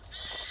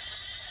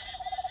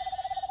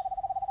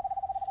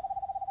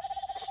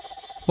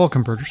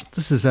Welcome, birders.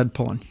 This is Ed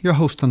Pullen, your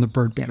host on the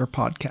Bird Banter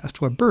podcast,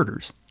 where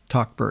birders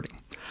talk birding.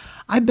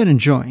 I've been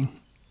enjoying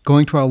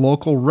going to our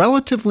local,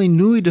 relatively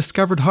newly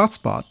discovered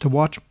hotspot to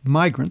watch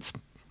migrant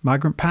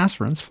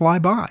passerines fly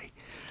by.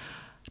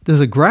 There's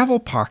a gravel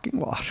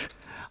parking lot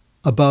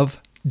above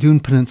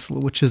Dune Peninsula,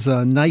 which is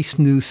a nice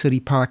new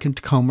city park in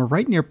Tacoma,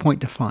 right near Point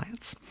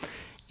Defiance.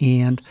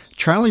 And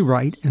Charlie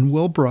Wright and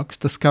Will Brooks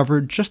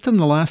discovered just in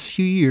the last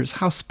few years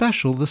how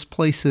special this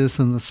place is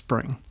in the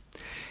spring.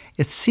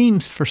 It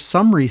seems for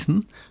some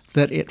reason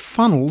that it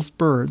funnels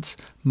birds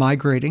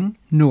migrating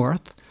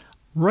north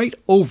right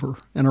over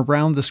and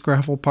around this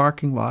gravel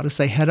parking lot as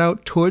they head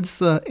out towards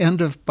the end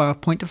of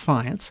Point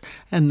Defiance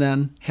and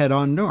then head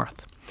on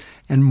north.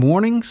 And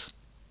mornings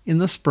in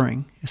the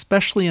spring,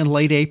 especially in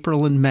late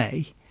April and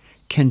May,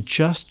 can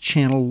just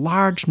channel a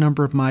large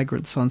number of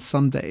migrants on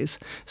some days.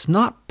 It's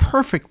not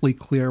perfectly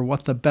clear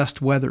what the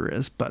best weather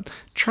is, but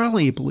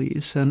Charlie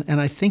believes, and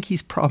I think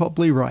he's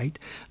probably right,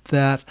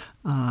 that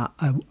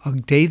a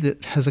day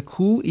that has a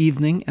cool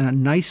evening and a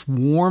nice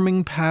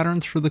warming pattern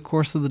through the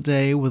course of the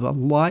day with a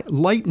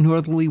light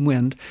northerly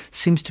wind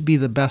seems to be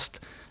the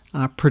best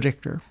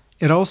predictor.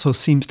 It also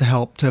seems to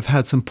help to have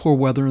had some poor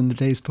weather in the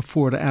days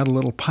before to add a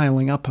little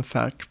piling up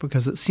effect,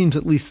 because it seems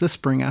at least this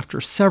spring, after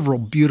several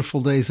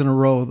beautiful days in a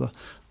row,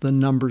 the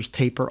numbers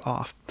taper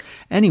off.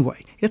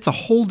 Anyway, it's a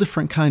whole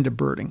different kind of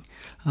birding.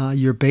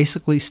 You're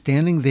basically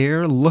standing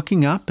there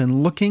looking up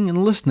and looking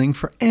and listening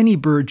for any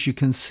birds you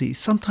can see.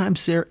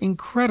 Sometimes they're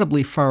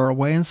incredibly far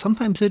away, and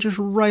sometimes they're just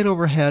right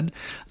overhead.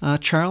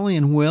 Charlie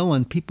and Will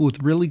and people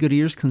with really good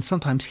ears can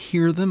sometimes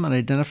hear them and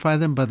identify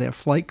them by their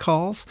flight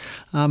calls.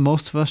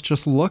 Most of us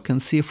just look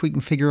and see if we can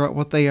figure out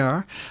what they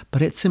are,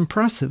 but it's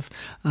impressive.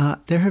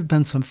 There have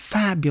been some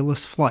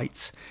fabulous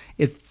flights.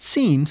 It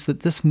seems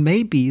that this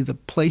may be the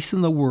place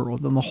in the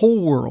world, in the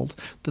whole world,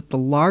 that the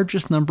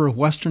largest number of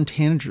western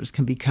tanagers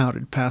can be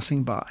counted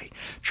passing by.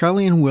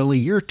 Charlie and Will, a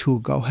year or two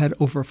ago, had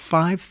over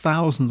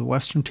 5,000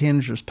 western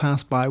tanagers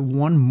pass by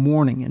one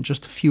morning in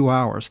just a few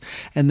hours,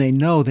 and they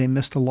know they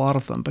missed a lot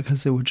of them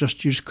because you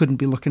just couldn't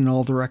be looking in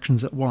all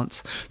directions at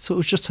once. So it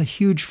was just a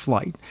huge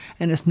flight,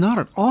 and it's not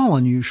at all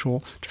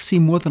unusual to see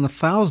more than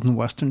 1,000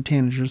 western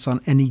tanagers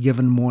on any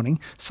given morning,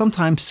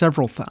 sometimes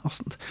several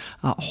thousand.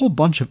 A whole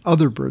bunch of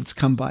other birds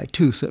come by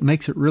too, so it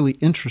makes it really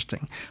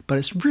interesting, but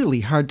it's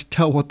really hard to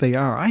tell what they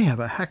are. I have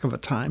a heck of a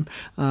time.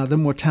 The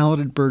more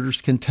talented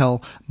birders can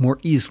tell more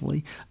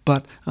easily,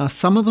 but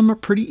some of them are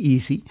pretty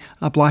easy.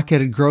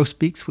 Black-headed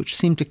grosbeaks, which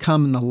seem to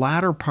come in the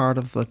latter part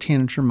of the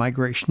tanager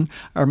migration,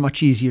 are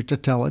much easier to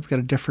tell. They've got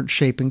a different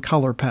shape and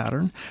color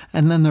pattern.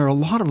 And then there are a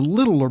lot of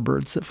littler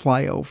birds that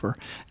fly over.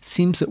 It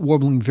seems that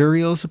warbling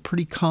vireos are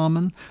pretty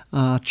common.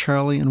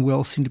 Charlie and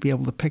Will seem to be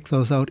able to pick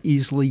those out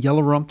easily.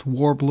 Yellow-rumped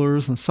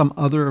warblers and some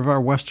other of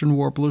our western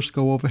warblers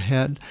go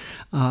overhead.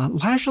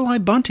 Lazuli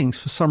buntings,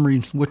 for some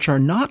reason, which are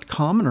not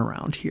common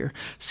around here,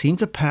 seem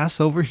to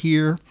pass over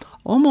here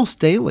almost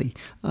daily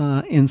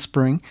in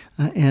spring.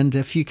 And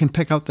if you can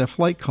pick out their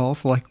flight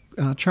calls like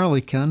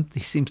Charlie can,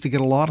 he seems to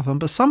get a lot of them,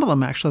 but some of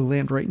them actually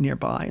land right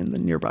nearby in the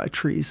nearby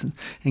trees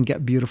and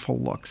get beautiful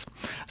looks.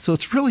 So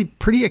it's really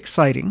pretty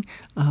exciting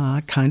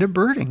kind of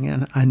birding,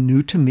 and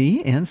new to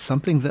me, and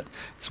something that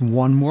is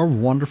one more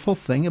wonderful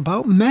thing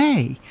about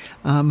May.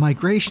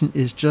 Migration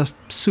is just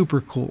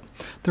super cool.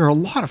 There are a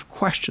lot of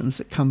questions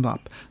that come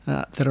up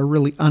that are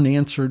really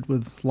unanswered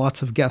with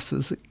lots of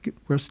guesses.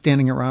 We're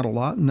standing around a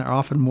lot, and there are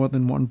often more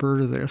than one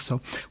birder there.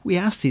 So we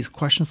ask these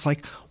questions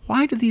like,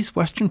 why do these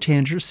western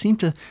tanagers seem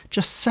to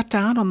just sit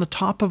down on the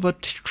top of a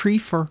tree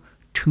for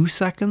 2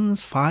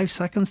 seconds, 5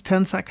 seconds,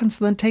 10 seconds,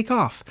 and then take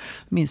off?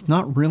 I mean, it's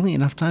not really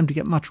enough time to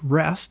get much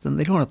rest, and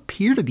they don't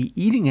appear to be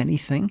eating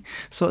anything,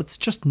 so it's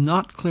just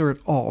not clear at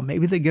all.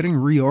 Maybe they're getting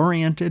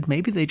reoriented.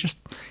 Maybe they just,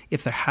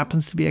 if there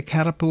happens to be a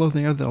caterpillar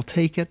there, they'll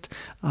take it.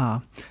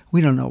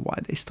 We don't know why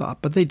they stop,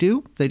 but they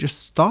do. They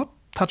just stop,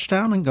 touch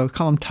down, and go. We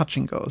call them touch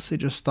and goes. They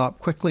just stop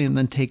quickly and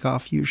then take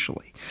off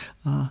usually.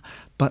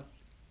 But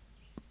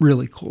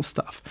really cool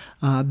stuff.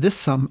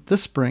 This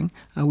spring,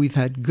 we've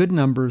had good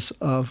numbers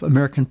of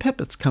American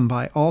pipits come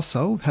by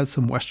also. We've had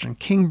some western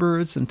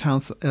kingbirds and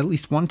at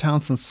least one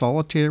Townsend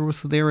solitaire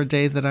was there a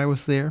day that I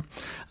was there.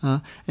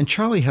 And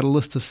Charlie had a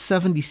list of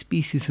 70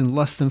 species in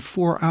less than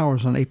 4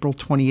 hours on April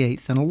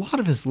 28th, and a lot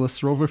of his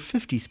lists are over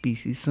 50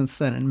 species since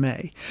then in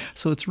May.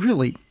 So it's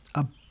really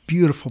a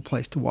beautiful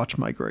place to watch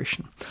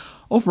migration.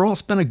 Overall,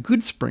 it's been a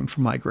good spring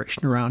for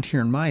migration around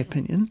here, in my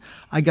opinion.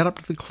 I got up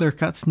to the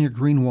clearcuts near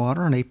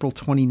Greenwater on April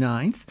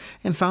 29th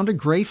and found a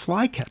gray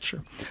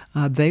flycatcher.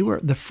 They were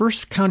the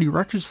first county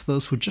records of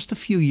those were just a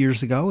few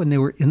years ago, and they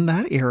were in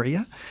that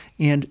area.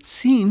 And it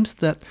seems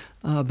that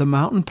the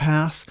mountain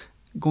pass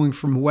going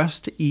from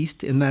west to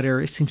east in that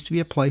area seems to be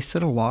a place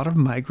that a lot of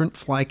migrant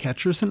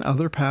flycatchers and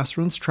other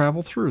passerines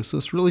travel through. So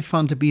it's really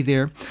fun to be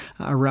there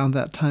around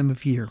that time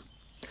of year.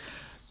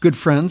 Good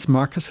friends,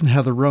 Marcus and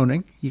Heather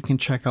Ronig, you can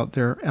check out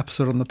their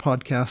episode on the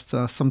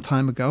podcast some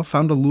time ago,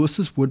 found a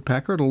Lewis's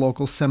woodpecker at a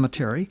local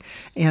cemetery,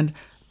 and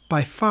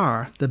By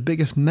far, the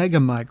biggest mega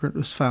migrant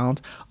was found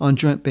on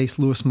Joint Base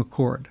Lewis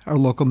McChord, our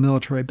local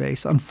military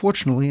base,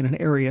 unfortunately in an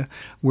area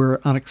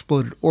where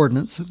unexploded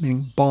ordnance,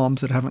 meaning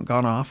bombs that haven't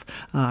gone off,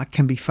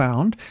 can be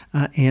found.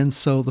 And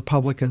so the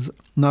public is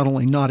not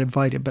only not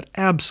invited, but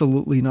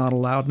absolutely not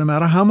allowed, no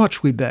matter how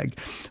much we beg.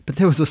 But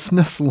there was a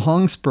Smith's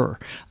Longspur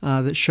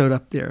that showed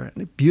up there.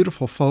 And a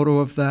beautiful photo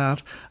of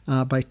that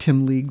by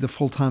Tim League, the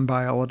full-time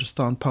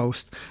biologist on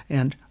post.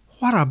 And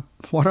what a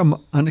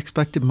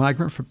unexpected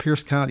migrant for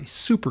Pierce County.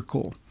 Super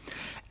cool.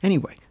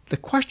 Anyway, the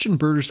question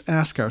birders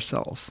ask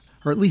ourselves,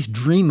 or at least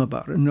dream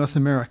about in North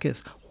America,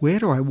 is where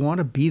do I want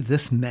to be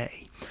this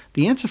May?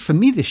 The answer for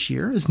me this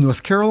year is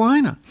North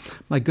Carolina.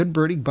 My good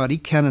birdie buddy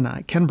Ken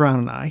Brown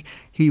and I,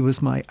 he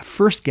was my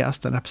first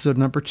guest on episode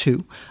number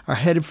 2, are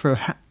headed for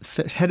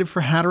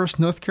Hatteras,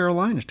 North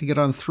Carolina to get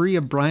on 3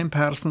 of Brian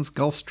Patterson's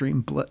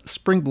Gulfstream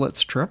Spring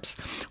Blitz trips.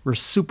 We're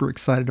super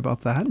excited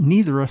about that.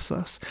 Neither of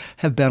us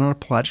have been on a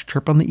pelagic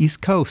trip on the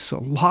East Coast, so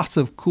lots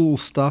of cool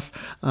stuff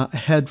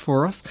ahead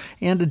for us.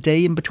 And a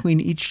day in between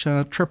each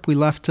trip we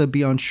left to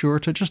be on shore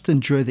to just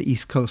enjoy the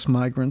East Coast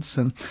migrants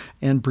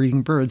and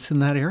breeding birds in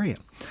that area.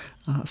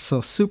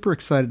 So super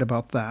excited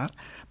about that.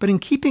 But in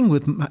keeping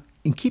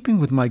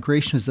with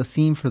migration as a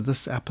theme for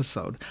this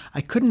episode,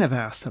 I couldn't have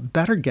asked a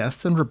better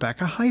guest than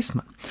Rebeccca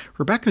Heisman.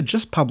 Rebeccca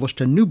just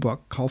published a new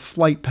book called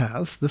Flight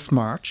Paths this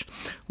March,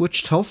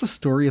 which tells the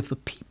story of the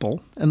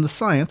people and the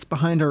science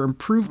behind our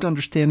improved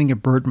understanding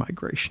of bird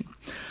migration.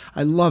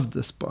 I loved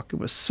this book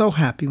and was so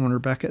happy when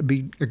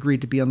Rebeccca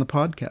agreed to be on the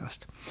podcast.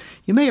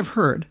 You may have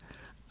heard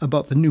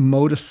about the new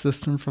MODIS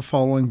system for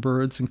following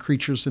birds and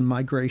creatures in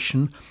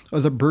migration, or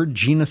the Bird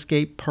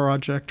Genoscape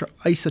Project, or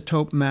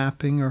isotope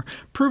mapping, or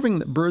proving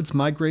that birds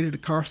migrated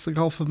across the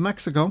Gulf of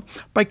Mexico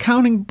by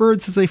counting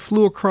birds as they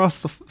flew across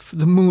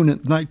the moon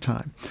at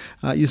nighttime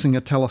using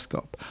a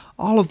telescope.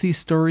 All of these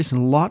stories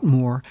and a lot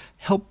more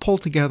help pull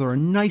together a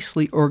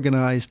nicely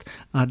organized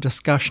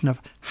discussion of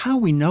how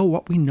we know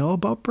what we know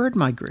about bird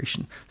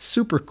migration.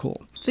 Super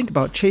cool. Think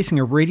about chasing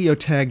a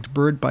radio-tagged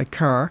bird by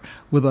car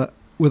with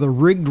a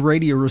rigged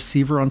radio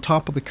receiver on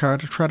top of the car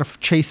to try to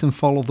chase and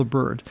follow the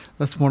bird.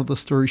 That's one of the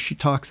stories she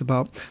talks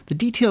about. The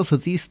details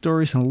of these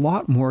stories and a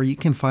lot more you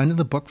can find in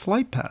the book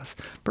Flight Paths.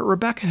 But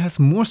Rebeccca has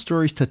more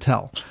stories to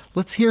tell.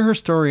 Let's hear her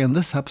story on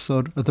this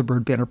episode of the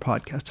Bird Banter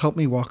podcast. Help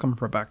me welcome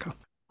Rebeccca.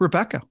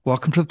 Rebeccca,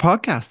 welcome to the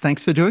podcast.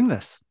 Thanks for doing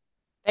this.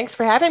 Thanks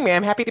for having me.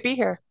 I'm happy to be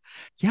here.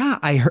 Yeah,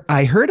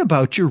 I heard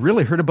about you,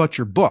 really heard about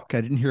your book.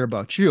 I didn't hear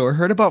about you. I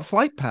heard about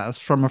Flight Paths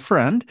from a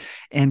friend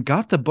and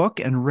got the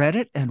book and read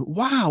it. And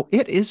wow,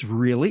 it is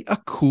really a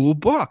cool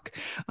book.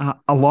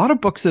 A lot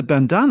of books have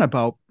been done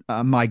about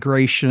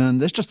migration.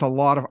 There's just a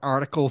lot of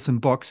articles and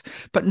books,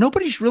 but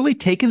nobody's really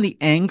taken the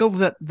angle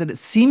that it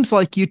seems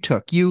like you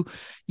took. You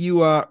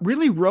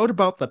really wrote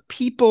about the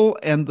people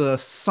and the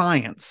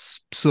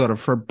science, sort of,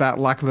 for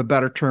lack of a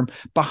better term,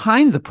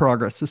 behind the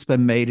progress that's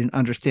been made in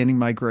understanding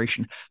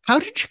migration. How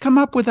did you come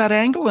up with that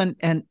angle,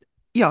 and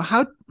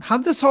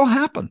how'd this all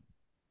happen?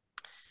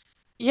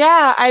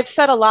 Yeah, I've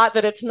said a lot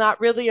that it's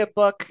not really a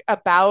book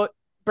about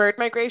bird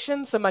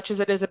migration so much as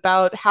it is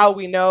about how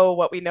we know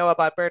what we know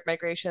about bird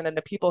migration and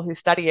the people who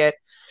study it.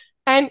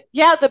 And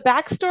yeah, the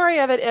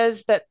backstory of it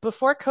is that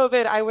before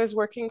COVID, I was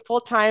working full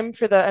time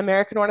for the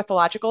American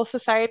Ornithological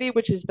Society,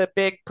 which is the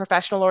big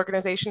professional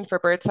organization for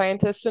bird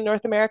scientists in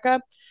North America.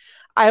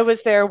 I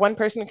was their one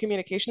person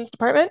communications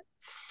department.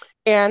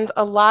 And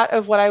a lot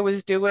of what I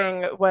was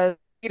doing was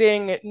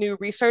reading new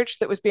research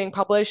that was being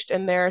published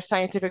in their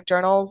scientific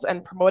journals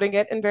and promoting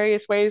it in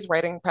various ways,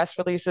 writing press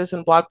releases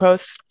and blog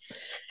posts.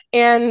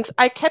 And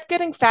I kept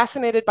getting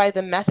fascinated by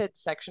the methods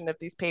section of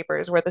these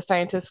papers, where the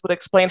scientists would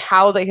explain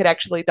how they had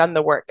actually done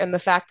the work and the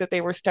fact that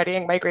they were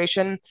studying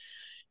migration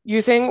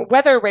using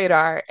weather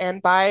radar and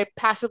by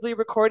passively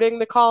recording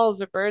the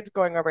calls of birds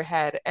going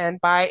overhead and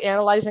by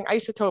analyzing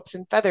isotopes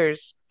in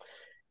feathers.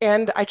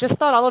 And I just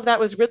thought all of that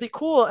was really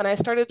cool. And I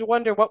started to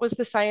wonder what was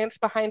the science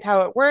behind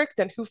how it worked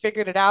and who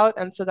figured it out.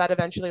 And so that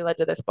eventually led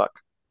to this book.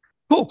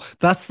 Cool.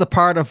 That's the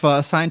part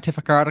of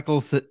scientific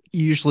articles that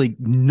you usually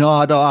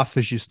nod off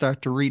as you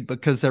start to read,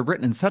 because they're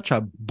written in such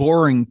a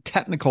boring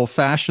technical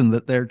fashion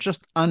that they're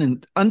just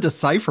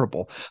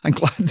undecipherable. I'm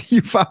glad that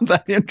you found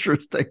that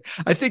interesting.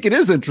 I think it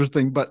is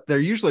interesting, but they're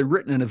usually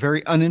written in a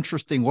very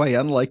uninteresting way,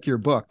 unlike your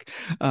book.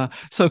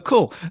 So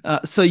cool.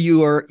 So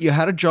you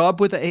had a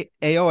job with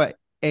AOS,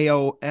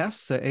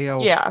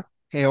 Yeah,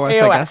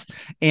 AOS, I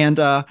guess, and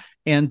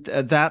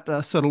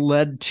that sort of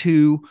led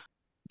to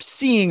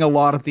seeing a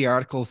lot of the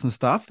articles and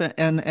stuff,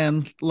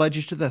 and led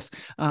you to this.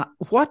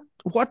 What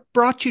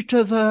brought you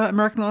to the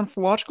American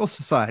Ornithological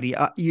Society?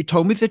 You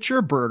told me that you're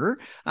a birder.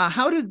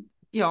 How did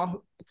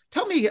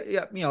tell me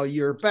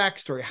your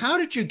backstory? How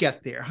did you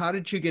get there? How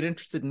did you get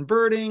interested in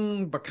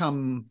birding?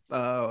 Become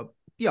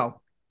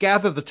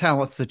gather the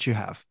talents that you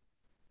have?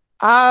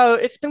 Oh,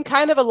 it's been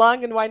kind of a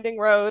long and winding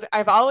road.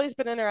 I've always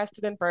been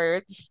interested in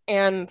birds,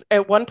 and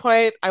at one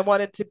point, I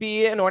wanted to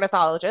be an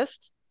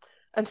ornithologist.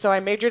 And so I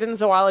majored in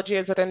zoology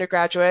as an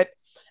undergraduate.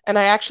 And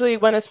I actually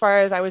went as far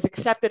as I was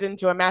accepted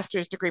into a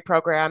master's degree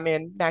program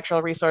in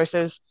natural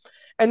resources,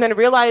 and then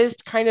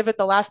realized kind of at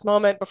the last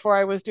moment before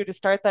I was due to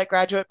start that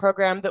graduate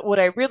program that what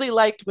I really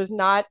liked was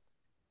not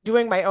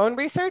doing my own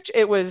research,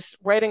 it was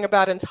writing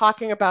about and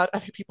talking about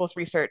other people's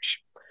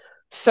research.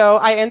 So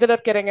I ended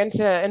up getting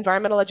into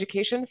environmental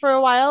education for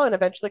a while and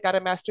eventually got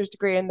a master's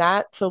degree in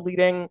that. So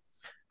leading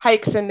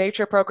hikes and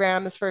nature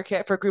programs for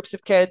groups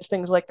of kids,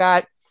 things like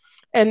that.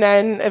 And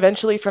then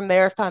eventually from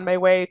there found my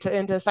way to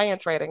into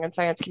science writing and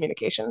science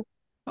communication.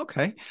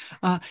 Okay.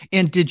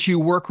 And did you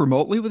work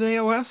remotely with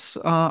AOS,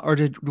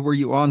 or were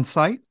you on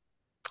site?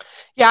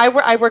 Yeah,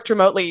 I worked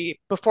remotely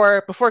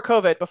before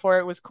COVID, before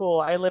it was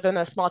cool. I live in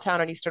a small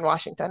town in Eastern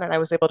Washington, and I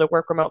was able to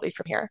work remotely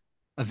from here.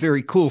 A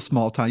very cool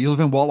small town. You live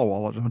in Walla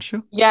Walla, don't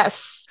you?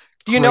 Yes.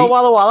 Do you know Great.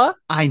 Walla Walla?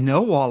 I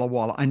know Walla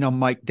Walla. I know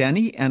Mike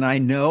Denny, and I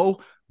know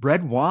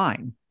red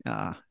wine.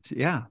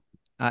 Yeah,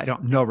 I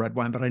don't know red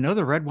wine, but I know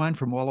the red wine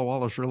from Walla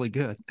Walla is really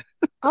good.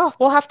 Oh,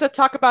 we'll have to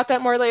talk about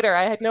that more later.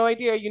 I had no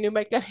idea you knew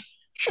Mike Denny.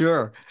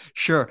 Sure,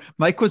 sure.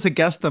 Mike was a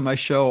guest on my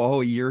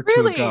show, a year or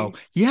two ago. Really?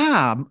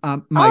 Yeah,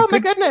 Oh my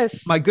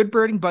goodness. my good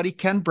birding buddy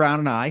Ken Brown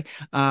and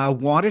I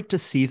wanted to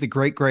see the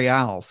great gray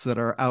owls that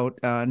are out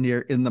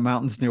near in the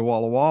mountains near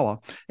Walla Walla.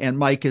 And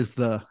Mike is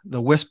the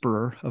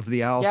whisperer of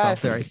the owls out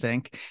there, I Yes.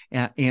 think.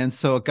 And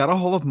so got a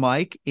hold of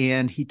Mike,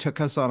 and he took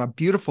us on a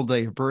beautiful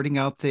day of birding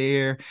out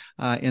there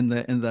in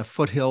the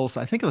foothills.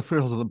 I think of the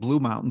foothills of the Blue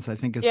Mountains, I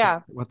think is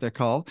Yeah. what they're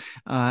called.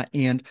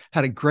 And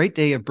had a great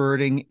day of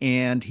birding.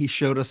 And he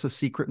showed us a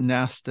secret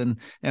nest, and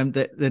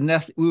the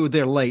nest, we were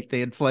there late, they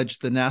had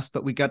fledged the nest,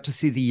 but we got to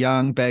see the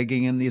young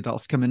begging and the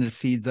adults come in and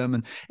feed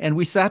them, and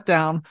we sat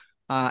down,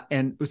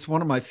 and it's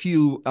one of my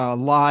few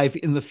live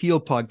in the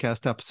field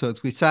podcast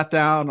episodes. We sat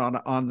down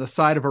on the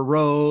side of a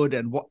road,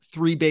 and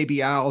three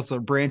baby owls are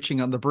branching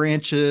on the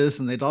branches,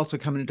 and they'd also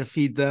come in to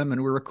feed them,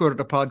 and we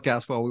recorded a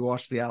podcast while we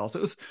watched the owls.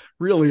 It was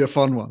really a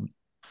fun one.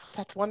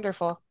 That's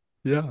wonderful.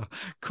 Yeah,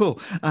 cool.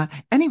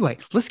 Anyway,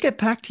 let's get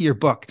back to your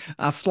book,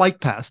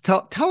 Flight Pass.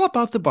 Tell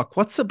about the book.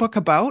 What's the book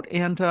about?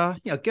 And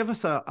give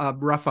us a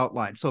rough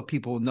outline so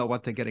people know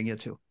what they're getting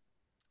into.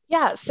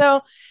 Yeah.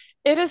 So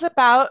it is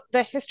about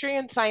the history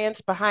and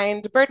science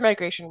behind bird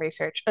migration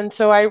research. And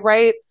so I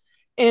write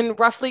in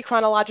roughly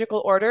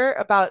chronological order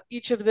about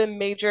each of the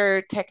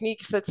major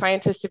techniques that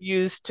scientists have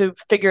used to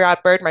figure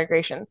out bird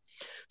migration.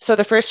 So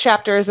the first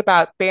chapter is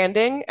about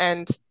banding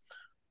and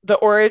the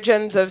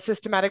origins of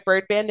systematic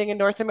bird banding in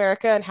North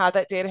America and how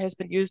that data has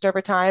been used over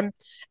time.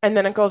 And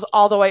then it goes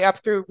all the way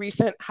up through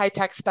recent high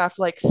tech stuff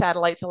like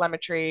satellite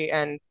telemetry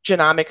and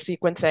genomic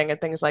sequencing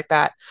and things like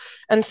that.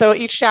 And so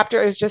each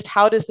chapter is just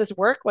how does this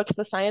work? What's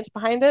the science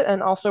behind it?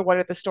 And also, what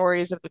are the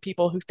stories of the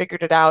people who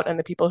figured it out and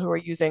the people who are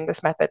using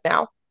this method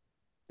now?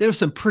 There's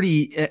some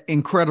pretty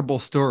incredible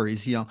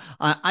stories.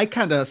 I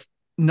kind of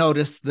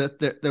noticed that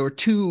there were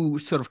two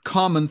sort of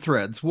common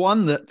threads.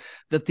 One,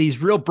 that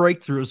these real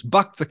breakthroughs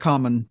buck the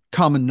common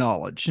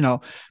knowledge.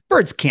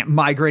 Birds can't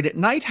migrate at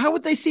night. How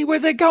would they see where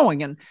they're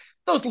going? And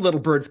those little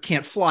birds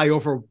can't fly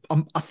over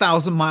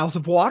 1,000 miles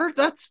of water.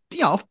 That's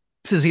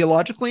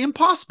physiologically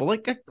impossible.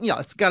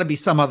 It's got to be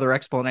some other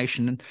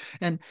explanation.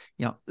 And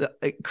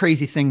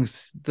crazy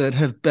things that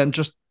have been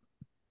just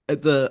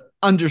the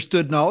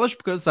understood knowledge,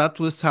 because that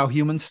was how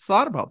humans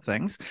thought about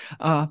things,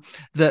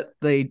 that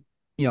they,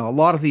 a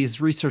lot of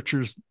these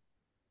researchers,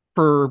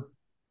 for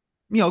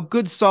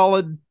good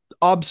solid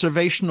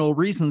observational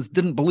reasons,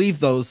 didn't believe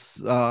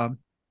those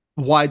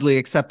widely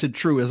accepted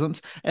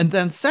truisms. And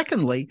then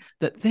secondly,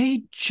 that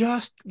they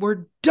just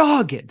were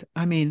dogged.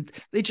 I mean,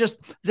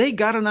 they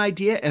got an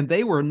idea and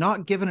they were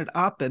not giving it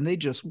up, and they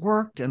just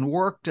worked and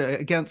worked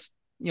against,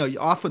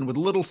 often with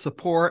little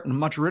support and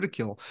much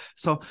ridicule.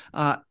 So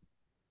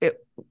it,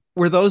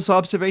 were those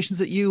observations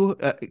that you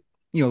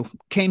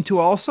came to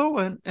also,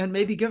 and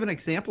maybe give an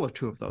example or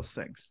two of those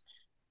things?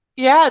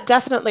 Yeah,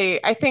 definitely.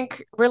 I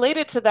think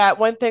related to that,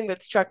 one thing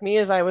that struck me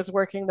as I was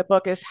working the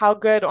book is how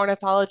good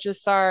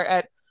ornithologists are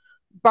at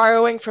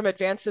borrowing from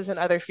advances in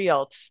other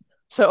fields.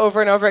 So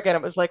over and over again,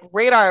 it was like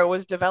radar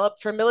was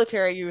developed for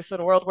military use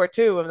in World War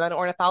II, and then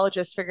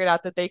ornithologists figured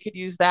out that they could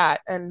use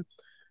that. And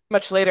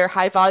much later,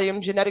 high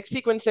volume genetic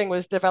sequencing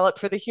was developed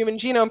for the Human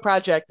Genome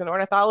Project, and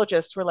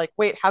ornithologists were like,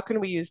 wait, how can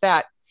we use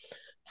that?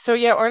 So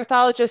yeah,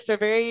 ornithologists are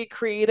very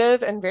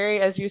creative and very,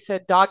 as you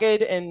said,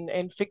 dogged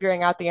in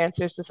figuring out the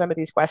answers to some of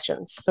these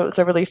questions. So it's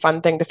a really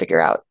fun thing to figure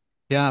out.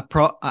 Yeah,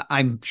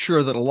 I'm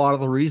sure that a lot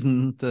of the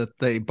reason that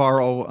they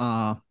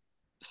borrow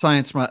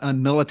science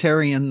and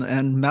military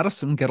and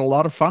medicine get a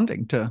lot of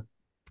funding to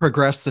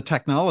progress the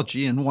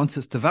technology. And once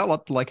it's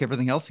developed, like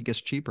everything else, it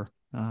gets cheaper.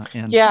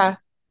 And Yeah.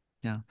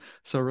 yeah,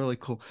 so really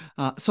cool.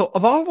 So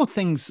of all the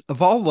things,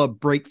 of all the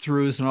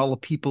breakthroughs and all the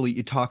people that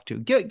you talk to,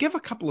 give a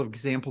couple of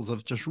examples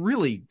of just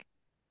really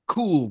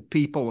cool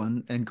people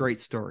and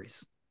great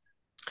stories.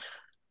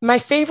 My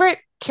favorite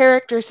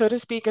character, so to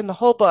speak, in the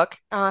whole book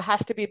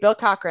has to be Bill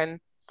Cochran,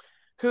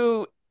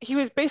 who he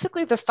was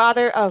basically the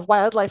father of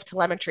wildlife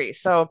telemetry.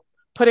 So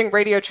putting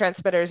radio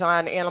transmitters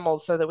on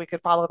animals so that we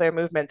could follow their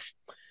movements.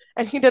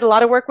 And he did a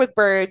lot of work with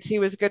birds. He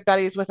was good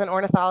buddies with an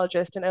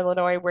ornithologist in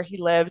Illinois where he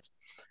lived.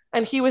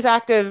 And he was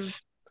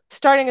active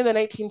starting in the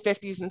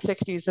 1950s and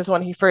 60s is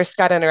when he first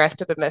got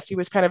interested in this. He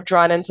was kind of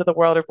drawn into the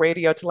world of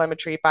radio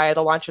telemetry by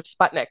the launch of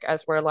Sputnik,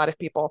 as were a lot of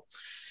people.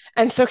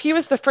 And so he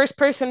was the first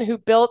person who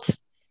built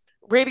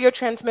radio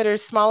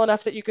transmitters small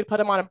enough that you could put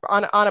them on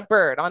a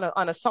bird,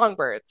 on a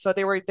songbird. So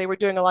they were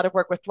doing a lot of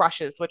work with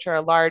thrushes, which are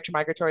a large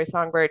migratory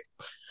songbird.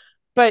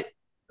 But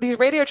these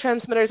radio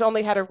transmitters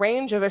only had a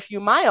range of a few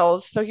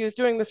miles. So he was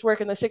doing this work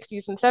in the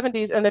 60s and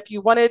 70s. And if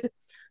you wanted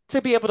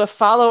to be able to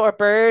follow a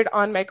bird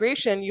on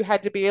migration, you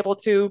had to be able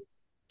to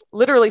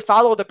literally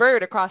follow the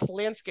bird across the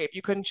landscape.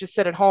 You couldn't just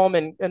sit at home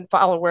and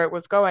follow where it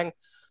was going.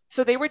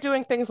 So they were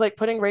doing things like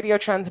putting radio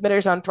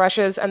transmitters on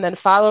thrushes and then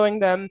following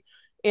them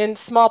in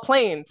small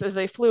planes as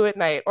they flew at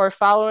night, or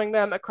following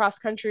them across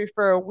country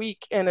for a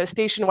week in a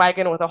station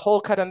wagon with a hole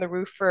cut on the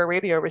roof for a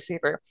radio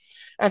receiver.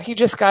 And he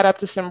just got up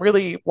to some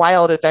really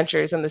wild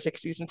adventures in the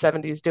 60s and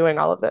 70s doing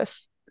all of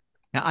this.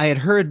 Now, I had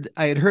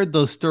heard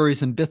those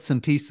stories in bits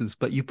and pieces,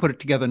 but you put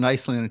it together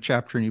nicely in a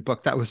chapter in your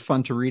book. That was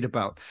fun to read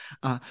about.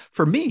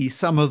 For me,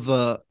 some of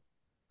the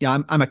yeah,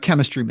 I'm a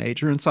chemistry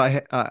major, and so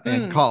in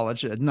Mm.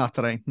 college, not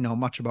that I know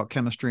much about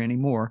chemistry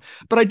anymore,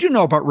 but I do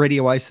know about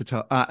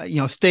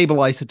radioisotope, stable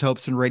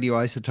isotopes and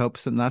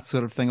radioisotopes and that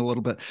sort of thing a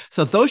little bit.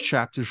 So those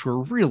chapters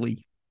were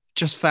really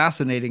just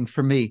fascinating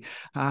for me.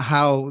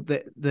 How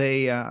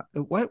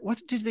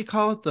what did they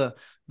call it,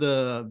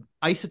 the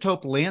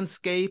isotope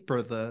landscape,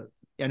 or the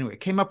anyway,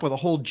 came up with a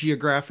whole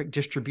geographic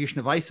distribution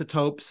of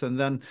isotopes, and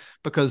then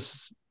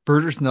because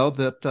birders know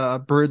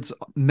that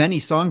many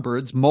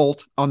songbirds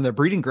molt on their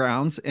breeding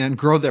grounds and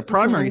grow their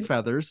primary Mm-hmm.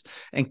 feathers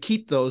and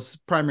keep those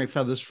primary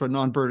feathers for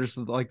non-birders,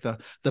 like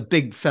the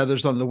big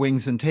feathers on the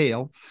wings and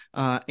tail,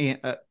 and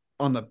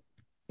on the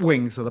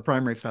wings of the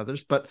primary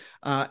feathers, but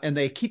and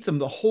they keep them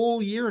the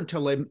whole year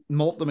until they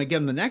molt them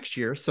again the next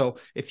year. So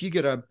if you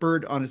get a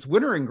bird on its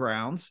wintering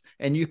grounds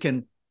and you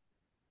can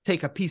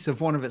take a piece of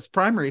one of its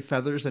primary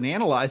feathers and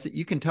analyze it,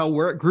 you can tell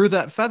where it grew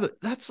that feather.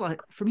 That's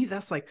like, for me,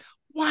 that's like,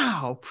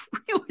 wow,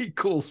 really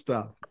cool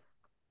stuff.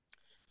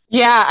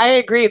 Yeah, I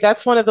agree.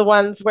 That's one of the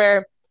ones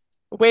where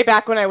way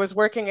back when I was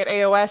working at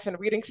AOS and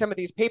reading some of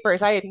these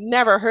papers, I had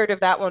never heard of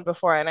that one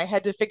before. And I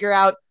had to figure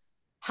out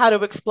how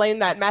to explain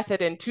that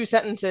method in two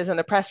sentences in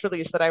a press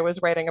release that I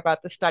was writing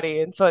about the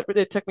study. And so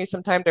it took me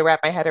some time to wrap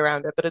my head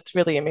around it, but it's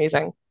really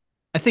amazing.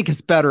 I think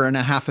it's better in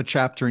a half a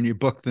chapter in your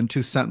book than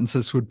two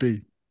sentences would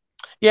be.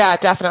 Yeah,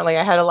 definitely.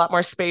 I had a lot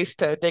more space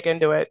to dig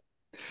into it.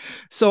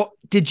 So,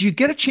 did you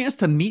get a chance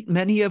to meet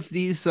many of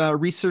these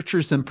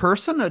researchers in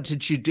person, or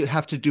did you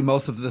have to do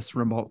most of this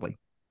remotely?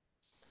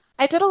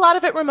 I did a lot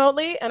of it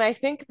remotely, and I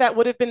think that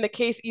would have been the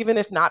case even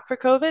if not for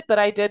COVID, but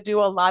I did do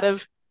a lot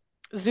of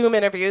Zoom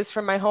interviews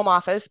from my home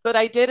office. But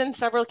I did, in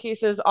several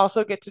cases,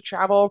 also get to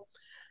travel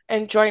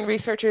and join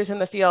researchers in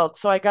the field.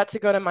 So I got to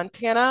go to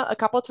Montana a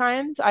couple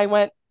times. I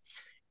went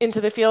into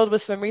the field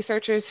with some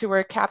researchers who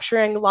were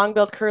capturing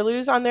long-billed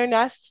curlews on their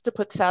nests to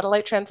put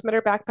satellite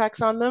transmitter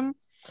backpacks on them.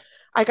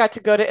 I got to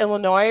go to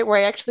Illinois, where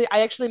I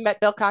actually met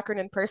Bill Cochran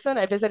in person.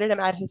 I visited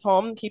him at his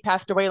home. He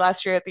passed away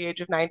last year at the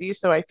age of 90,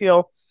 so I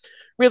feel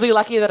really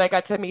lucky that I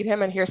got to meet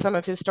him and hear some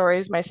of his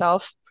stories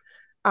myself.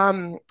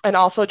 And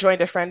also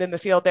joined a friend in the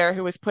field there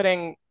who was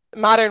putting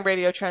modern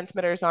radio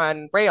transmitters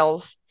on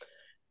rails.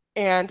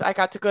 And I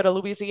got to go to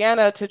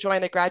Louisiana to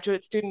join a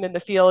graduate student in the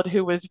field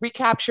who was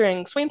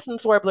recapturing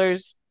Swainson's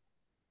warblers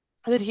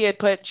that he had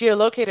put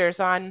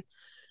geolocators on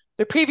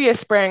the previous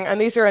spring. And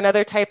these are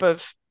another type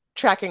of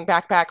tracking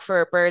backpack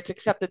for birds,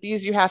 except that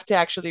these you have to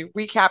actually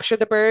recapture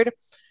the bird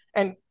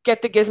and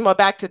get the gizmo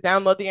back to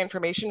download the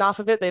information off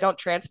of it. They don't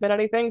transmit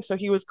anything. So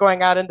he was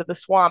going out into the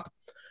swamp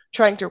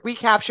trying to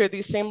recapture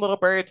these same little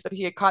birds that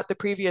he had caught the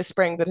previous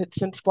spring that had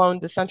since flown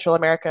to Central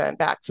America and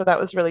back. So that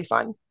was really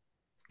fun.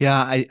 Yeah,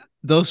 I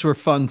those were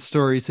fun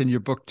stories in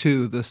your book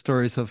too. The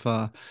stories of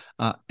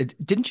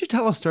didn't you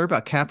tell a story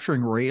about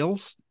capturing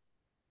rails?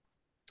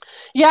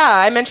 Yeah,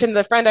 I mentioned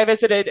the friend I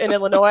visited in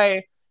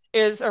Illinois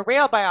is a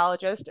rail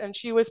biologist, and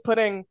she was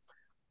putting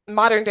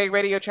modern day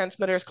radio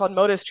transmitters called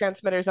modus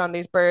transmitters on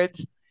these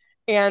birds.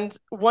 And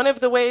one of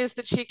the ways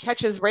that she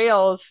catches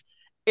rails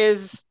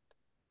is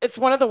it's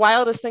one of the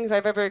wildest things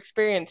I've ever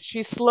experienced.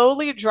 She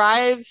slowly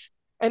drives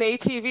an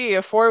ATV,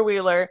 a four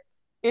wheeler,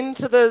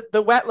 into the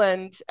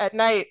wetland at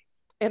night.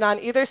 And on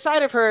either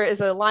side of her is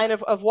a line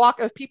of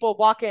people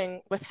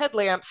walking with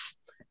headlamps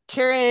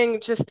carrying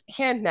just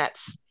hand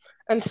nets.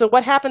 And so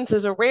what happens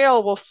is a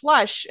rail will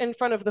flush in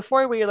front of the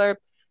four wheeler,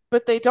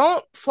 but they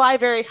don't fly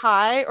very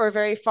high or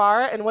very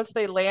far. And once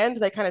they land,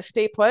 they kind of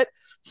stay put.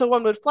 So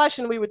one would flush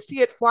and we would see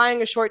it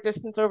flying a short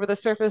distance over the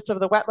surface of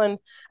the wetland.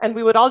 And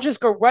we would all just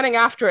go running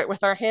after it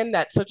with our hand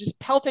net. So just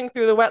pelting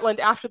through the wetland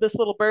after this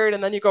little bird.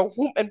 And then you go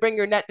whoop and bring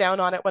your net down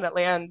on it when it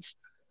lands.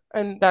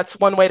 And that's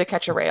one way to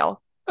catch a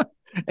rail.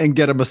 And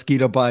get a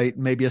mosquito bite,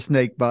 maybe a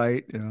snake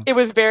bite. Yeah, It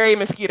was very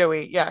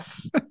mosquito-y,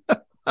 yes.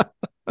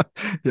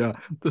 yeah.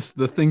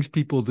 The things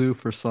people do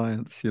for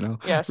science,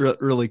 Yes.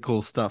 really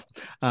cool stuff.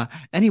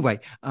 Anyway,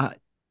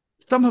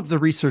 some of the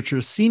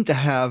researchers seem to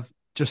have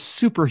just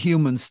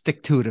superhuman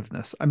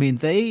stick-to-itiveness. I mean,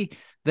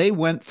 they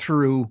went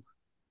through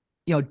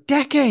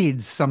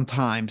decades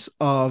sometimes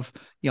of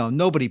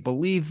nobody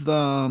believed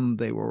them.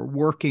 They were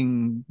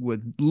working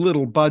with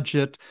little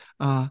budget.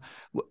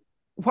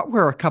 What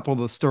were a couple of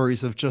the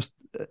stories of just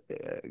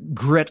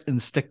grit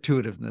and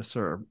stick-to-itiveness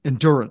or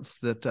endurance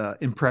that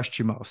impressed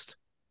you most?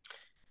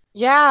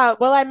 Yeah,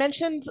 well, I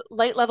mentioned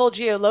light level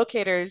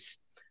geolocators,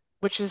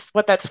 which is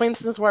what that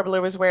Swainson's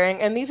warbler was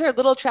wearing. And these are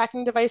little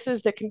tracking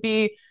devices that can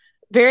be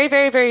very,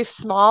 very, very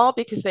small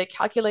because they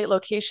calculate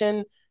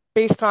location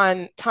based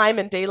on time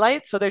and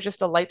daylight. So they're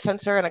just a light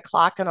sensor and a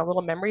clock and a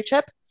little memory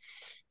chip.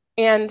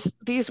 And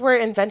these were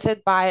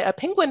invented by a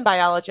penguin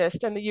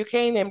biologist in the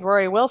UK named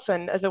Rory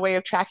Wilson as a way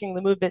of tracking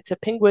the movements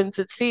of penguins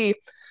at sea.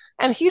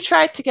 And he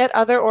tried to get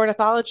other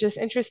ornithologists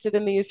interested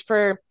in these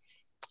for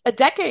a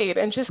decade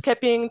and just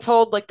kept being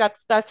told like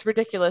that's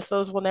ridiculous,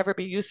 those will never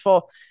be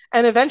useful.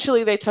 And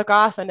eventually they took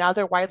off and now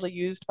they're widely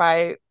used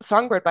by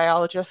songbird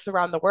biologists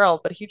around the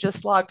world. But he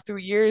just logged through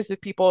years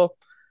of people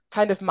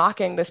kind of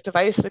mocking this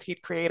device that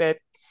he'd created.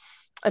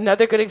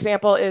 Another good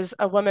example is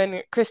a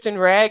woman, Kristen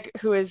Regg,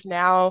 who is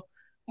now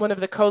one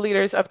of the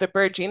co-leaders of the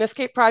Bird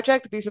Genescape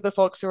Project. These are the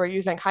folks who are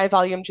using high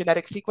volume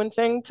genetic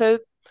sequencing to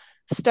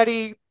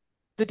study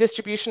the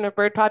distribution of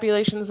bird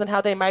populations and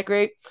how they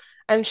migrate.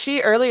 And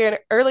she early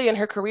in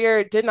her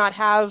career did not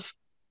have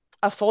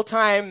a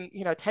full-time,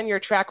 tenure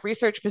track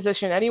research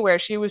position anywhere.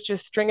 She was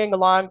just stringing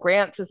along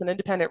grants as an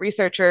independent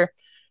researcher,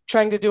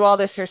 trying to do all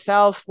this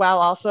herself while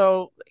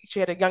also she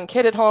had a young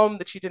kid at home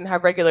that she didn't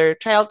have regular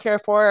childcare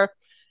for.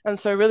 And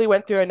so really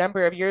went through a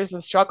number of years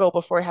of struggle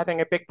before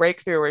having a big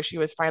breakthrough where she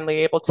was finally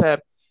able to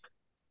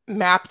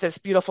map this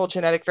beautiful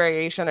genetic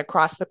variation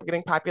across the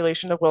breeding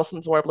population of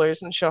Wilson's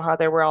warblers and show how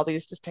there were all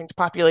these distinct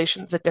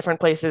populations at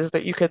different places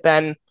that you could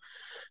then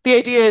the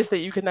idea is that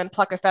you can then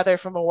pluck a feather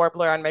from a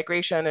warbler on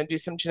migration and do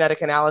some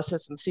genetic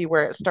analysis and see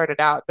where it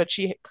started out. But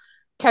she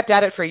kept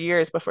at it for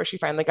years before she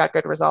finally got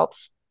good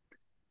results.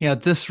 Yeah,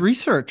 this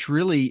research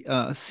really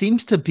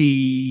seems to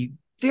be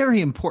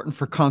very important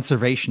for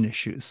conservation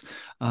issues.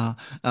 A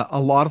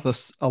lot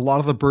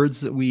of the birds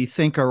that we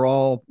think are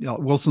all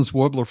Wilson's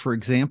warbler, for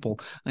example.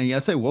 And yeah, I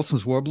say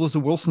Wilson's warbler is a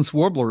Wilson's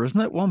warbler,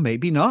 isn't it? Well,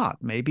 maybe not.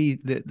 Maybe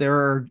there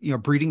are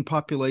breeding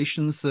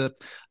populations that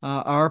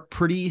are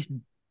pretty.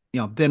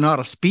 They're not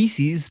a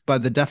species by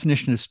the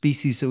definition of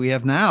species that we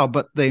have now,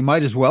 but they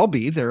might as well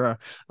be. They're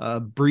a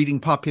breeding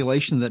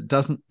population that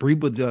doesn't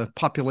breed with the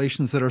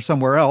populations that are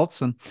somewhere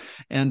else,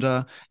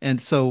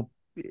 and so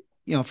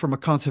from a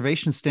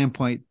conservation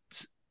standpoint,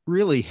 it's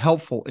really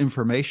helpful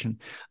information.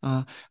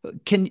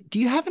 Do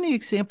you have any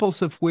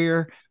examples of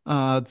where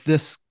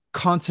this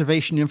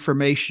conservation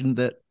information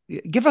that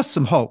give us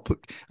some hope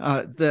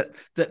that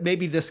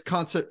maybe this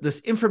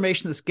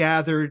information that's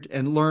gathered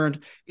and learned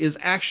is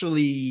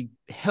actually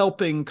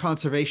helping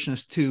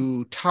conservationists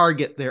to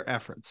target their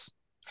efforts?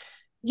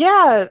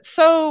 Yeah.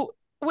 So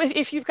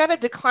if you've got a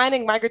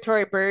declining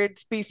migratory bird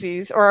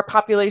species or a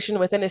population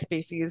within a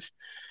species,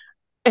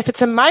 if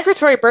it's a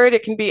migratory bird,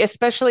 it can be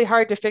especially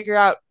hard to figure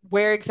out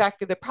where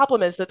exactly the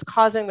problem is that's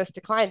causing this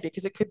decline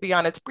because it could be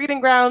on its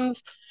breeding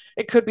grounds,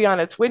 it could be on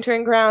its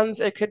wintering grounds,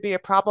 it could be a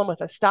problem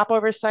with a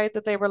stopover site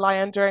that they rely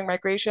on during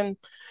migration.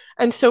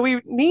 And so we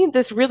need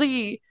this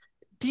really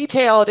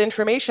detailed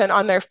information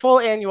on their full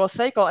annual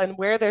cycle and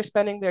where they're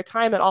spending their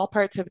time at all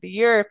parts of the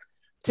year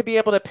to be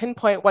able to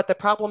pinpoint what the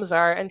problems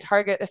are and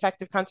target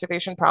effective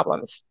conservation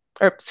problems,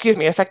 or excuse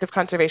me, effective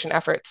conservation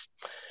efforts.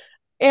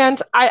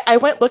 And I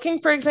went looking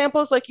for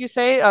examples, like you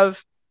say,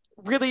 of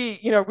really,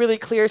 really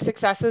clear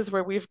successes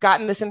where we've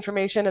gotten this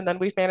information and then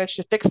we've managed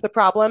to fix the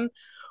problem.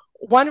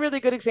 One really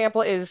good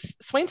example is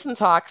Swainson's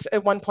hawks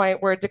at one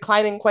point were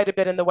declining quite a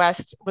bit in the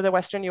West with the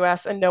Western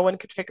US, and no one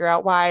could figure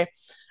out why.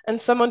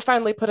 And someone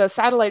finally put a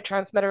satellite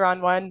transmitter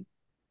on one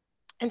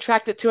and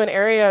tracked it to an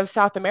area of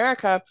South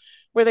America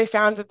where they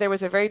found that there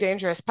was a very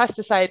dangerous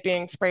pesticide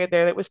being sprayed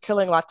there that was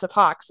killing lots of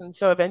hawks. And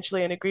so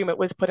eventually an agreement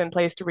was put in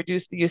place to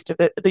reduce the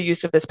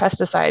use of this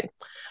pesticide.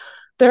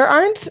 There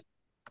aren't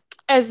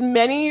as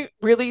many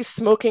really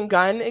smoking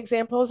gun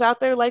examples out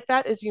there like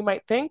that as you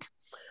might think.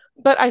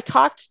 But I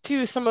talked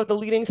to some of the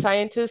leading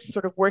scientists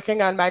sort of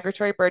working on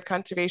migratory bird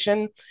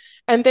conservation,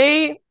 and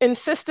they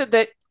insisted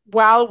that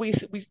while we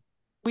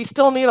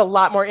still need a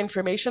lot more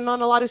information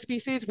on a lot of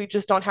species, we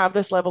just don't have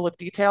this level of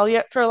detail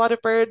yet for a lot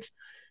of birds.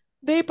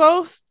 They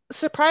both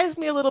surprised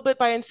me a little bit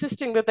by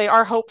insisting that they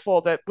are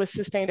hopeful that with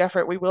sustained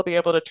effort, we will be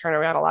able to turn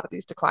around a lot of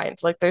these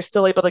declines. Like they're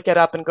still able to get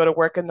up and go to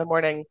work in the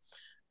morning,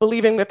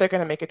 believing that they're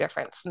going to make a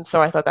difference. And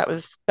so I thought that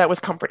was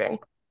comforting.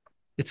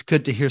 It's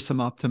good to hear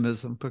some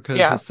optimism because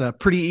Yeah. it's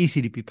pretty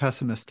easy to be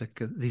pessimistic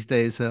these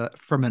days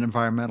from an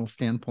environmental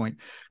standpoint.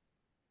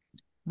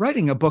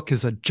 Writing a book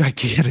is a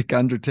gigantic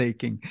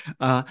undertaking.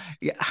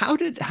 How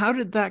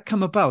did that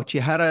come about? You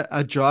had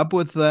a job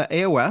with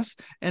AOS,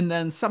 and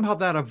then somehow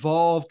that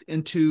evolved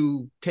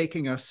into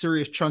taking a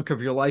serious chunk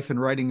of your life and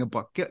writing a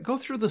book. Go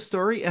through the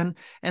story and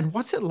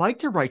what's it like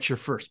to write your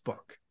first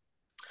book?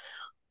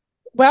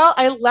 Well,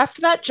 I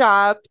left that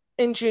job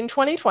in June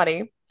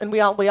 2020. And we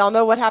all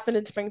know what happened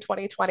in spring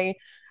 2020.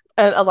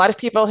 A lot of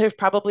people have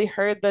probably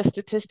heard the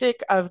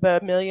statistic of the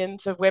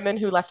millions of women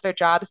who left their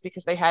jobs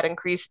because they had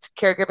increased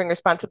caregiving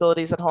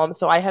responsibilities at home.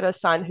 So I had a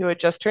son who had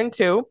just turned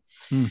 2,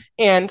 Hmm.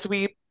 and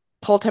we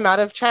pulled him out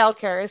of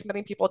childcare, as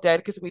many people did,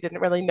 because we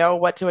didn't really know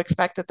what to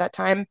expect at that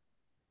time.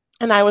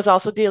 And I was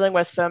also dealing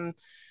with some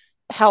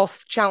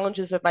health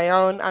challenges of my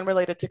own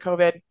unrelated to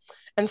COVID.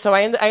 And so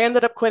I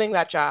ended up quitting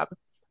that job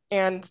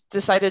and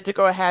decided to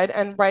go ahead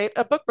and write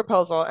a book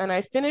proposal. And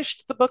I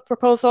finished the book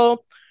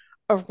proposal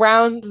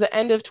around the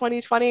end of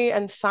 2020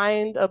 and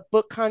signed a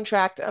book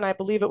contract. And I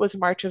believe it was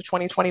March of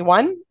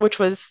 2021, which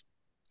was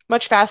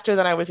much faster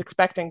than I was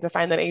expecting to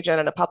find an agent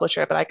and a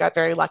publisher, but I got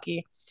very lucky.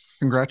 And then,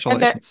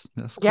 Congratulations.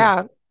 That's cool.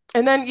 yeah.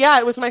 And then, yeah,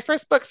 it was my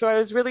first book. So I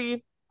was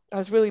really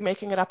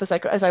making it up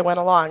as I went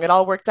along. It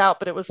all worked out,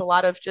 but it was a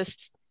lot of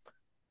just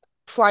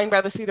flying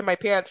by the seat of my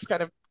pants,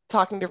 kind of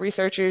talking to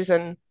researchers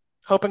and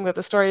hoping that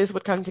the stories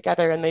would come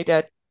together, and they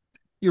did.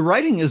 Your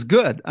writing is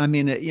good. I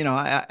mean,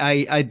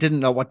 I didn't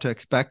know what to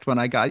expect when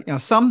I got,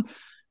 some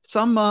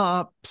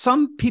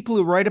people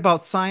who write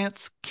about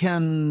science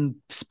can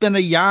spin a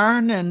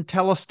yarn and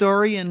tell a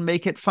story and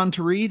make it fun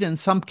to read, and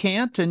some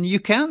can't, and you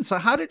can. So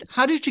how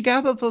did you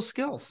gather those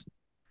skills?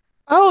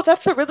 Oh,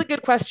 that's a really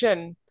good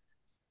question.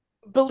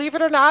 Believe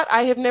it or not,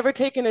 I have never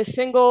taken a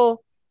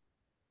single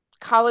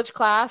college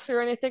class or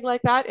anything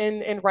like that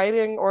in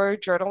writing or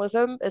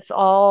journalism. It's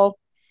all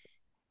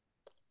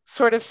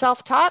sort of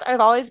self-taught. I've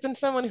always been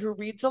someone who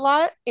reads a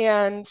lot,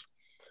 and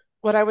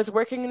when I was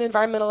working in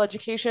environmental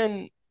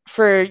education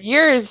for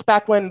years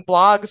back when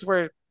blogs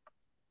were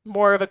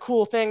more of a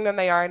cool thing than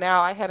they are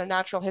now, I had a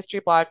natural history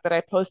blog that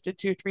I posted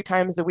 2, 3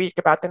 times a week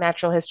about the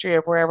natural history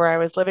of wherever I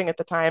was living at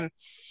the time.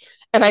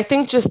 And I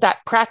think just that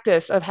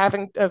practice of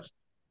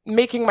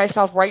making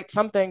myself write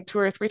something 2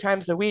 or 3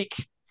 times a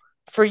week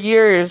for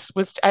years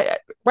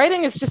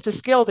writing is just a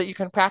skill that you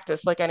can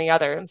practice like any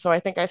other. And so I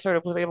think I sort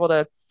of was able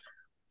to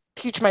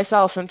teach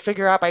myself and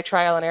figure out by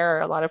trial and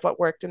error a lot of what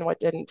worked and what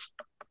didn't.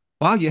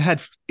 Wow, you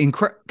had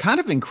kind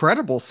of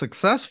incredible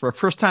success for a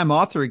first-time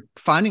author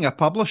finding a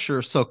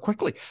publisher so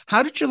quickly.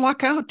 How did you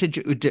luck out? Do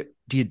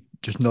you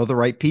just know the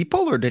right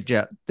people, or did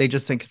they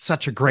just think it's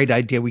such a great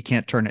idea we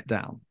can't turn it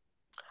down?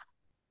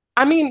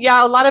 I mean,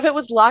 yeah, a lot of it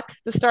was luck.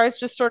 The stars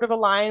just sort of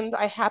aligned.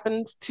 I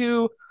happened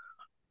to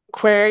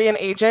query an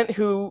agent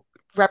who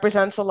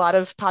represents a lot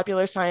of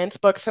popular science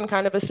books in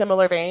kind of a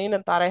similar vein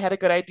and thought I had a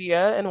good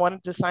idea and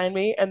wanted to sign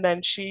me. And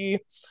then she,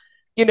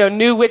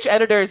 knew which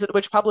editors at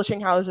which publishing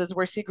houses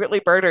were secretly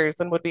birders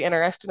and would be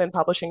interested in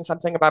publishing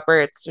something about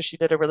birds. So she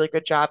did a really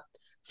good job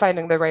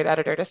finding the right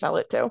editor to sell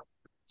it to.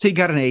 So you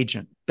got an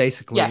agent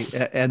basically, Yes.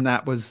 and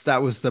that was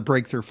the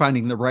breakthrough,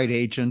 finding the right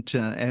agent,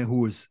 and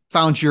who was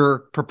found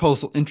your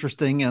proposal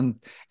interesting, and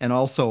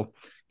also,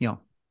 you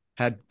know,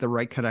 had the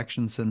right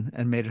connections and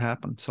made it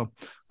happen. So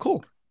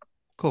cool,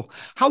 cool.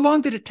 How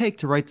long did it take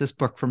to write this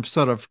book from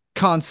sort of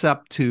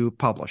concept to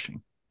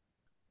publishing?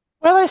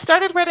 Well, I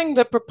started writing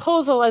the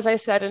proposal, as I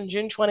said, in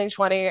June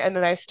 2020, and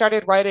then I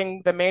started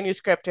writing the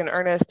manuscript in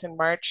earnest in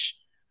March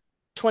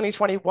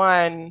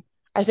 2021.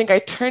 I think I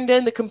turned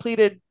in the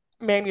completed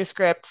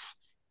manuscripts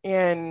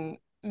in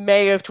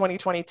May of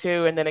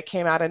 2022, and then it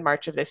came out in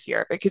March of this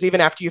year. Because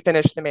even after you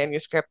finish the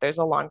manuscript, there's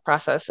a long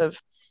process of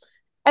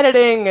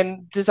editing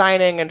and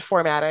designing and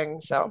formatting.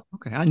 So,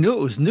 Okay, I knew it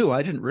was new.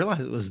 I didn't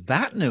realize it was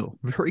that new.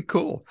 Very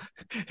cool.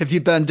 Have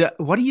you been?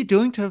 What are you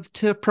doing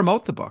to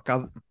promote the book?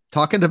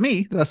 Talking to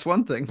me, that's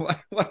one thing.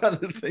 What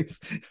other things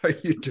are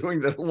you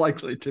doing that are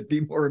likely to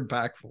be more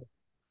impactful?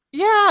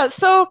 yeah.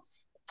 So,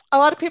 a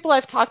lot of people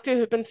I've talked to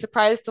have been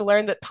surprised to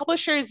learn that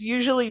publishers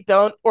usually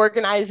don't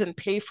organize and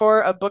pay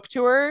for a book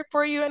tour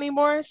for you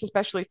anymore,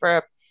 especially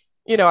for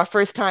a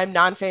first time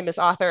non famous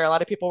author. A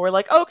lot of people were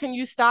like, "Oh, can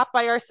you stop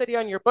by our city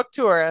on your book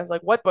tour?" I was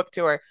like, "What book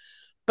tour?"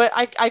 But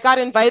I got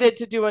invited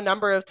to do a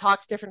number of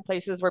talks, different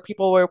places where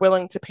people were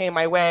willing to pay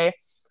my way.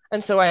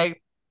 And so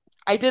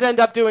I did end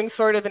up doing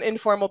sort of an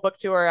informal book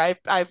tour.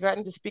 I've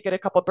gotten to speak at a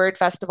couple bird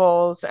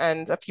festivals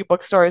and a few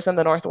bookstores in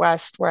the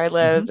Northwest where I Mm-hmm.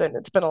 live, and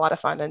it's been a lot of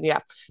fun. And yeah,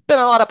 been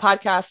a lot of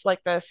podcasts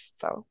like this,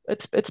 so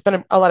it's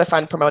been a lot of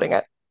fun promoting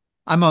it.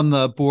 I'm on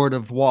the board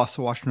of WAS,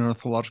 the Washington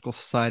Ornithological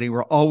Society.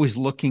 We're always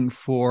looking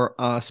for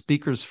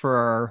speakers for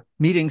our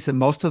meetings, and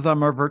most of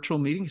them are virtual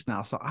meetings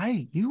now. So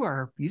you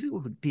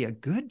would be a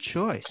good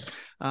choice.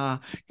 Uh,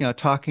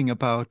 talking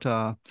about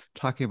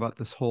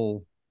this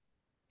whole,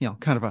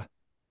 kind of a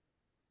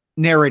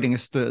narrating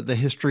us the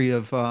history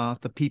of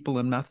the people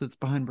and methods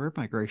behind bird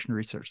migration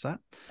research. That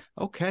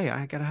okay?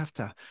 I gotta have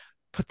to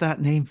put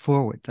that name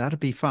forward. That'd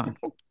be fun.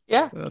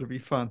 Yeah. That'd be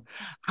fun.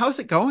 How's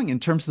it going in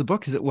terms of the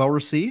book? Is it well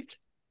received?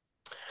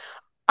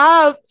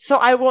 So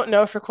I won't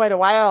know for quite a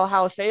while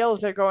how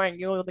sales are going.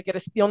 You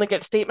only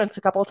get statements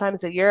a couple of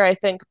times a year, I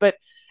think. But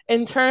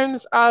in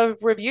terms of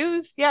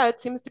reviews, yeah,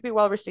 it seems to be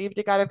well received.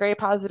 It got a very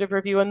positive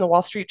review in the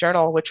Wall Street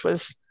Journal, which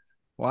was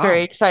very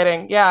Wow.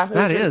 exciting. Yeah, it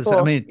That was really is, I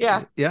cool. mean,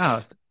 Yeah,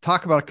 yeah,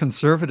 talk about a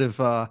conservative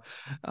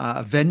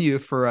venue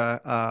for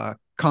a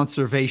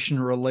conservation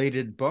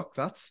related book.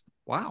 That's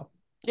wow.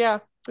 yeah.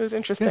 It was Good.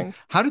 interesting.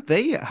 How did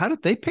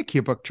they pick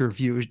your book to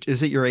review?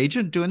 Is it your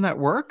agent doing that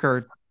work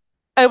or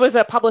I was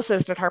a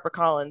publicist at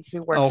HarperCollins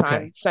who works on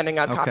okay. sending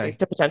out copies Okay.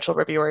 to potential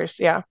reviewers.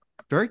 Yeah.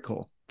 Very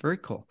cool. Very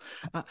cool.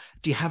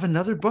 Do you have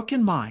another book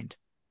in mind?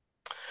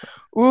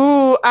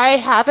 Ooh, I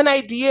have an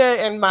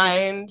idea in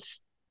mind.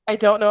 I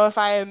don't know if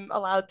I am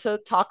allowed to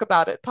talk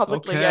about it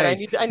publicly yet. I Okay.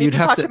 need to, I need You'd to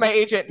have talk to to my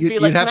agent and you'd, be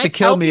you'd like, "Can have I to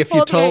kill tell me if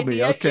you people the told me.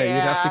 idea?" Okay,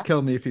 you'd have to Yeah.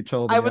 kill me if you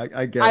told I me. would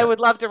I get I it. would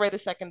love to write a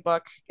second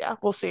book. Yeah,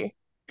 we'll see.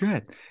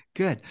 Good,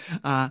 good.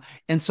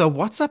 And so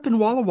what's up in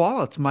Walla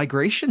Walla? It's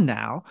migration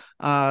now.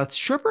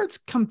 Shorebirds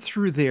come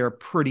through there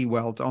pretty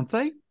well, don't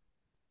they?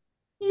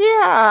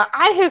 Yeah,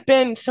 I have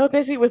been so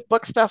busy with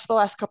book stuff the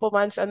last couple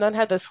months and then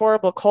had this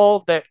horrible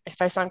cold that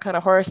if I sound kind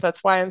of hoarse,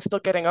 that's why I'm still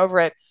getting over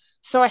it.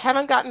 So I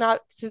haven't gotten out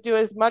to do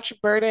as much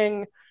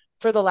birding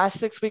for the last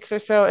 6 weeks or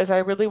so as I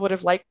really would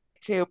have liked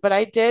to. But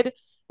I did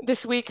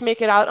this week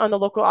make it out on the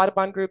local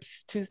Audubon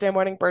group's Tuesday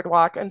morning bird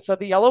walk. And so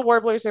the yellow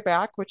warblers are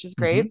back, which is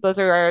Hmm. great. Those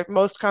are our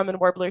most common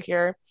warbler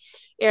here.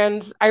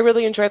 And I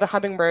really enjoy the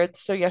hummingbirds.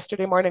 So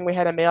yesterday morning we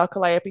had a male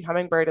calliope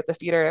hummingbird at the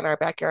feeder in our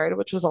backyard,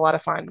 which was a lot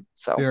of fun.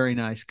 So Very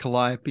nice.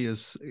 Calliope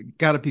has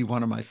got to be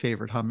one of my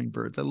favorite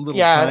hummingbirds. A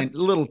yeah,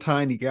 little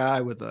tiny guy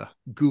with a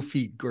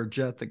goofy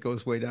gorget that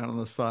goes way down on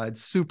the side.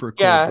 Super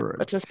cool yeah, bird.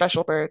 it's a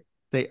special bird.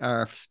 They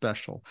are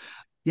special.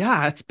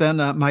 Yeah, it's been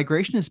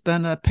migration has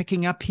been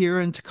picking up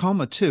here in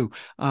Tacoma too.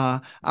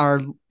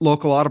 Our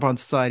local Audubon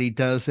Society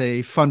does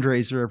a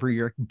fundraiser every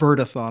year,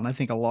 birdathon. I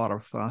think a lot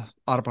of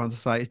Audubon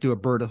societies do a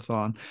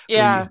birdathon where you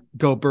Yeah.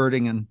 go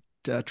birding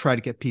and try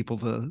to get people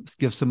to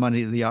give some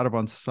money to the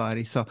Audubon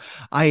Society. So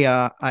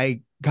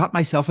I got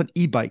myself an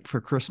e-bike for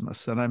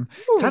Christmas, and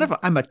Ooh.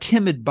 I'm a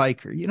timid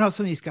biker. You know,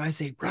 some of these guys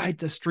they ride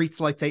the streets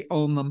like they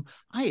own them.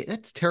 I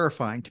It's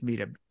terrifying to me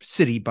to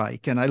city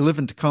bike, and I live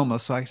in Tacoma,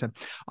 so I said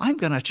I'm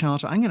going to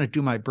challenge. I'm going to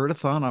do my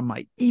birdathon on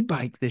my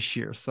e-bike this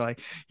year. So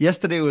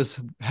yesterday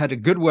had a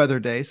good weather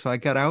day, so I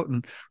got out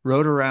and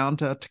rode around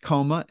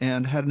Tacoma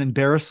and had an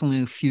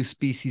embarrassingly few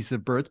species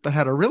of birds, but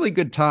had a really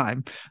good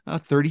time.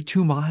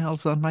 32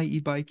 miles on my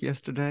e-bike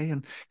yesterday,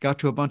 and got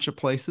to a bunch of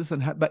places.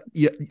 But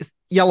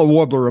yellow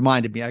warbler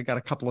reminded me. I got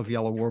a couple of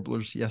yellow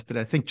warblers yesterday.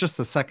 I think just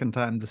the second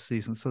time this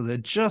season, so they're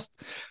just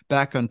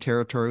back on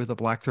territory with the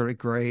black-throated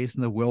grays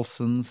and the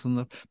Wilsons and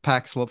the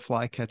pack-slip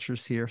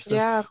flycatchers here. So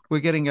Yeah. we're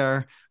getting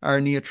our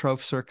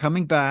neotrophs are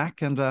coming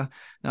back, and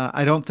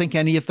I don't think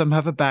any of them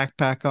have a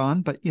backpack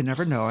on, but you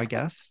never know, I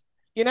guess.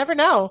 You never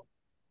know.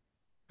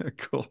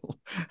 Cool.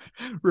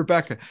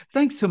 Rebecca,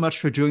 thanks so much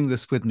for doing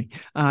this with me.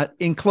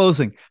 In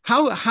closing,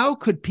 how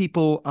could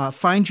people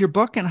find your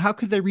book and how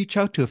could they reach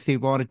out to if they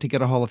wanted to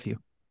get a hold of you?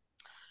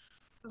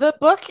 The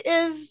book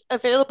is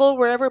available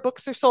wherever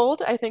books are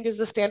sold, I think is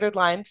the standard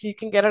line. So you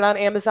can get it on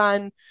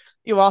Amazon.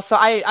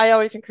 I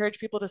always encourage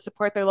people to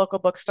support their local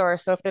bookstore.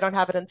 So if they don't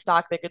have it in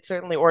stock, they could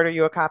certainly order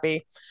you a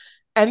copy.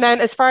 And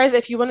then as far as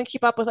if you want to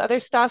keep up with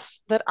other stuff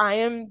that I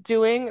am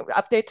doing,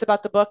 updates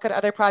about the book and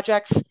other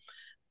projects,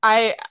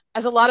 I,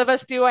 as a lot of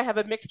us do, I have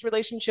a mixed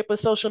relationship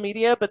with social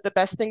media, but the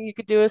best thing you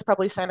could do is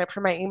probably sign up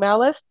for my email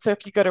list. So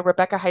if you go to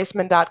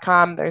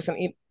RebeccAHeisman.com, there's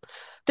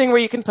thing where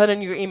you can put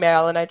in your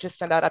email, and I just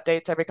send out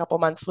updates every couple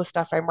months with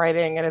stuff I'm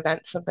writing and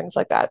events and things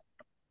like that.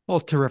 Well,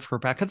 terrific,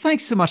 Rebecca.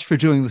 Thanks so much for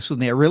doing this with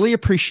me. I really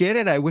appreciate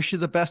it. I wish you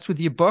the best with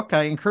your book.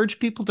 I encourage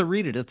people to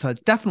read it. It's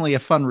definitely a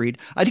fun read.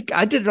 I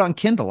did it on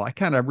Kindle. I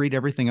kind of read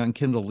everything on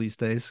Kindle these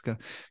days.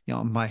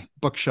 My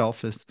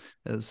bookshelf is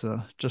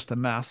just a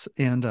mess,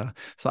 and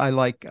so I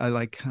like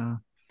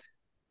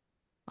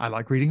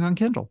reading on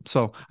Kindle.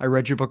 So I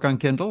read your book on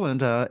Kindle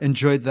and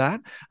enjoyed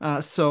that.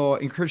 So I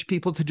encourage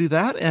people to do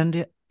that.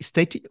 And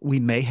we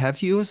may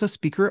have you as a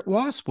speaker at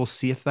WASP. We'll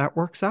see if that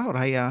works out.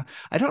 I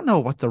don't know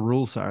what the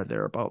rules are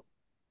there about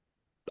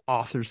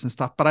authors and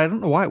stuff, but I don't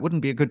know why it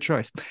wouldn't be a good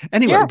choice.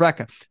 Anyway, Yeah.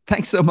 Rebecca,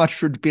 thanks so much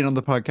for being on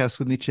the podcast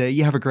with me today.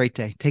 You have a great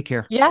day. Take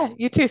care. Yeah.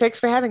 You too. Thanks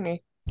for having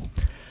me.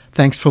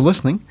 Thanks for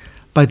listening.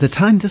 By the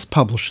time this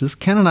publishes,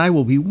 Ken and I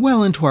will be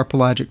well into our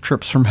pelagic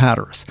trips from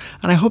Hatteras,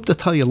 and I hope to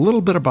tell you a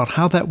little bit about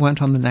how that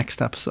went on the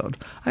next episode.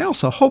 I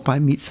also hope I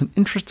meet some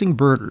interesting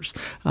birders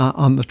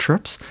on the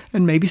trips,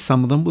 and maybe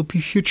some of them will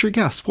be future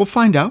guests. We'll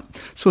find out.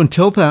 So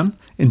until then,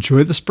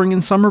 enjoy the spring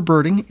and summer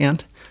birding,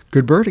 and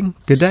good birding.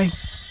 Good day.